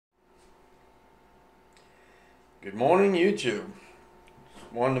Good morning, YouTube.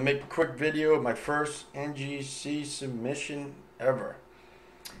 Wanted to make a quick video of my first NGC submission ever.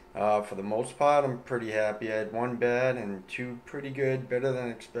 For the most part, I'm pretty happy. I had one bad and two pretty good, better than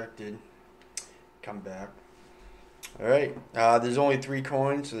expected. Come back. Alright, there's only 3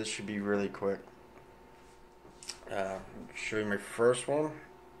 coins, so this should be really quick. I'll show you my first one.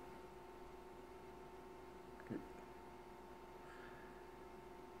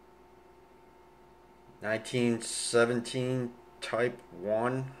 $1917 Type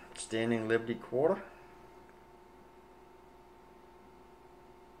 1 Standing Liberty Quarter.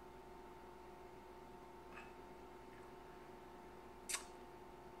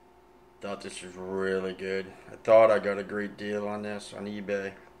 Thought this was really good. I thought I got a great deal on this on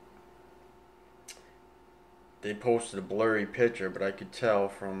eBay. They posted a blurry picture, but I could tell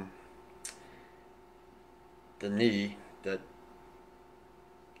from the knee that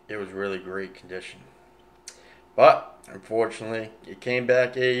it was really great condition. But unfortunately, it came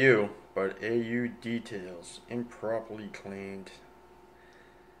back AU, but AU details improperly cleaned.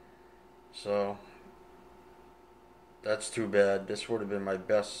 So that's too bad. This would have been my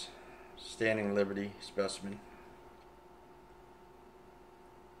best Standing Liberty specimen.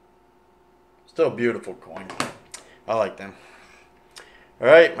 Still a beautiful coin. I like them.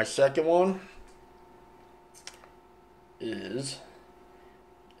 Alright, my second one is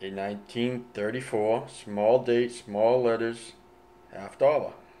a 1934 small date, small letters,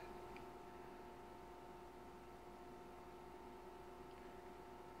 $50.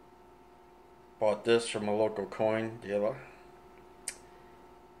 Bought this from a local coin dealer.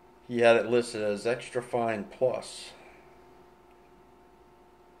 He had it listed as extra fine plus.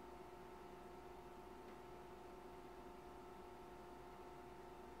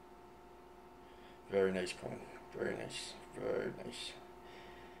 Very nice coin. Very nice. Very nice.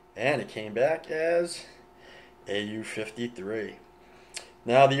 And it came back as AU53.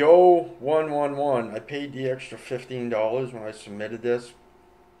 Now the 0111, I paid the extra $15 when I submitted this,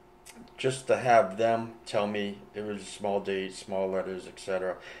 just to have them tell me it was a small date, small letters,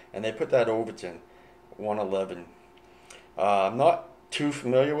 etc. And they put that Overton 111. I'm not too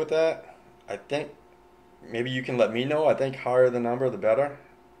familiar with that. I think maybe you can let me know. I think higher the number, the better.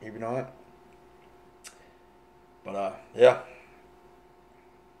 Maybe not. But yeah.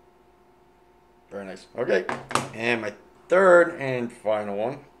 Very nice. Okay. And my third and final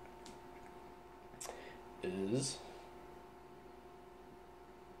one is,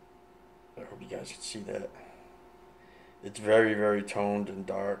 I hope you guys can see that. It's very, very toned and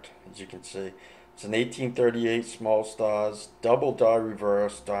dark, as you can see. It's an 1838 small stars, double die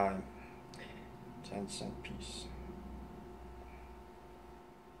reverse dime. 10-cent piece.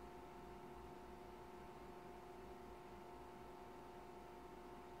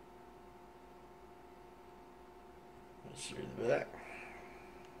 Let's see the back.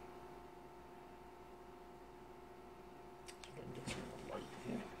 See if I can get some light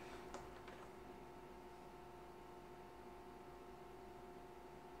here.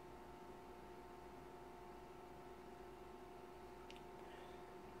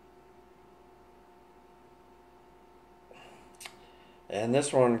 And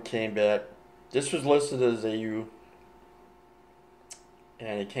this one came back. This was listed as AU,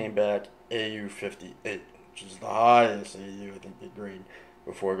 and it came back AU58, which is the highest AU I think they grade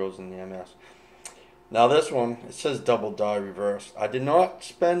before it goes in the MS. Now this one, it says double die reverse. I did not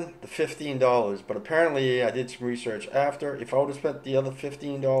spend the $15, but apparently I did some research after. If I would have spent the other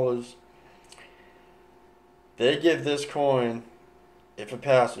 $15, they give this coin, if it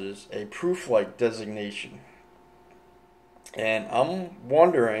passes, a proof-like designation. And I'm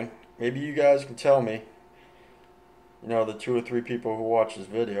wondering, maybe you guys can tell me, you know, the 2 or 3 people who watch this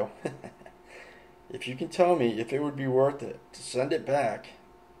video, if you can tell me if it would be worth it to send it back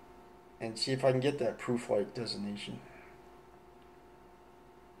and see if I can get that proof-like designation.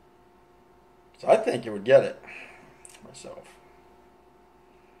 So I think it would get it myself.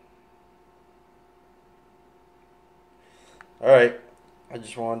 Alright, I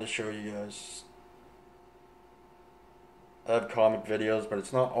just wanted to show you guys. I have comic videos, but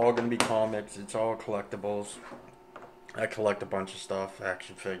it's not all going to be comics. It's all collectibles. I collect a bunch of stuff,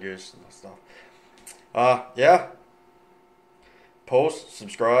 action figures and stuff. Yeah. Post,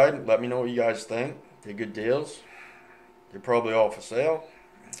 subscribe, let me know what you guys think. They're good deals. They're probably all for sale.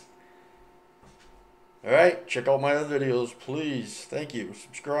 Alright, check out my other videos, please. Thank you.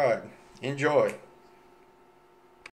 Subscribe. Enjoy.